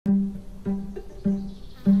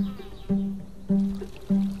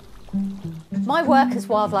My work as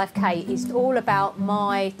WildlifeKate is all about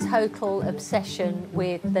my total obsession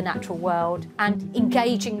with the natural world and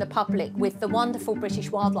engaging the public with the wonderful British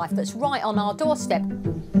wildlife that's right on our doorstep.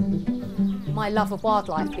 My love of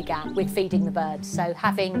wildlife began with feeding the birds, so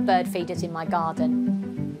having bird feeders in my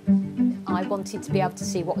garden. I wanted to be able to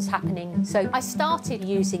see what was happening, so I started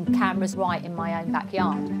using cameras right in my own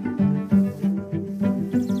backyard.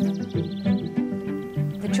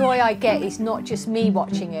 The joy I get is not just me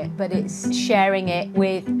watching it, but it's sharing it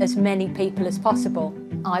with as many people as possible.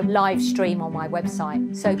 I live stream on my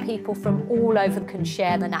website, so people from all over can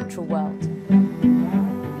share the natural world.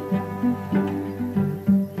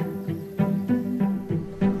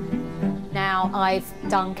 Now I've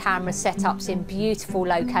done camera setups in beautiful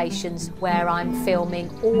locations where I'm filming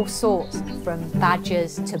all sorts, from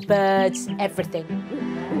badgers to birds, everything.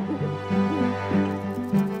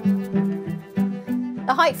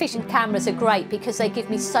 The Hikvision cameras are great because they give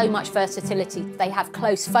me so much versatility. They have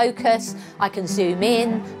close focus, I can zoom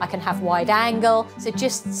in, I can have wide angle. So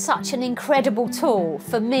just such an incredible tool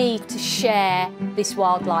for me to share this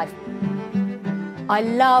wildlife. I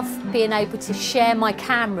love being able to share my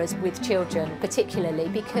cameras with children, particularly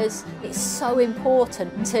because it's so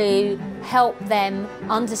important to help them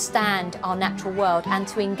understand our natural world and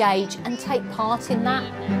to engage and take part in that.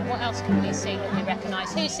 What else can we see that we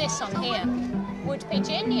recognise? Who's this on here? Wood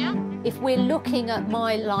pigeon, yeah. If we're looking at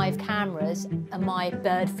my live cameras and my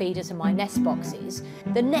bird feeders and my nest boxes,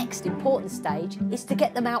 the next important stage is to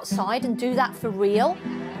get them outside and do that for real.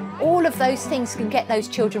 All of those things can get those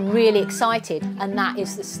children really excited, and that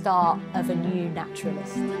is the start of a new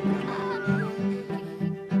naturalist.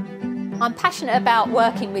 I'm passionate about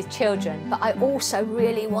working with children, but I also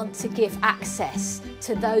really want to give access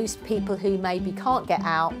to those people who maybe can't get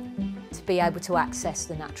out to be able to access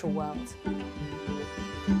the natural world.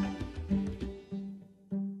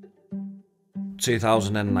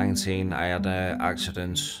 2019, I had an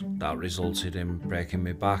accident that resulted in breaking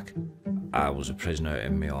my back. I was a prisoner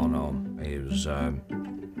in my own home. It was a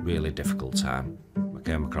really difficult time. I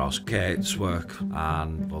came across Kate's work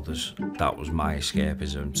and others. That was my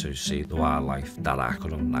escapism, to see the wildlife that I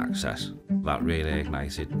couldn't access. That really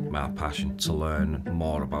ignited my passion to learn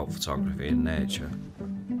more about photography and nature.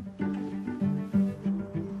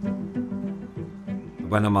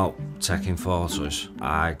 When I'm out taking photos,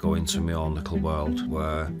 I go into my own little world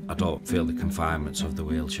where I don't feel the confinements of the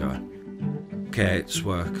wheelchair. Kate's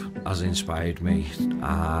work has inspired me,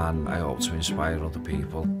 and I hope to inspire other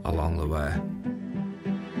people along the way.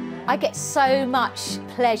 I get so much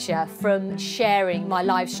pleasure from sharing my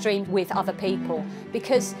live stream with other people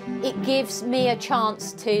because it gives me a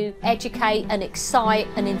chance to educate and excite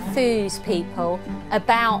and enthuse people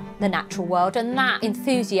about the natural world, and that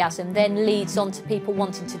enthusiasm then leads on to people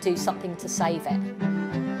wanting to do something to save it.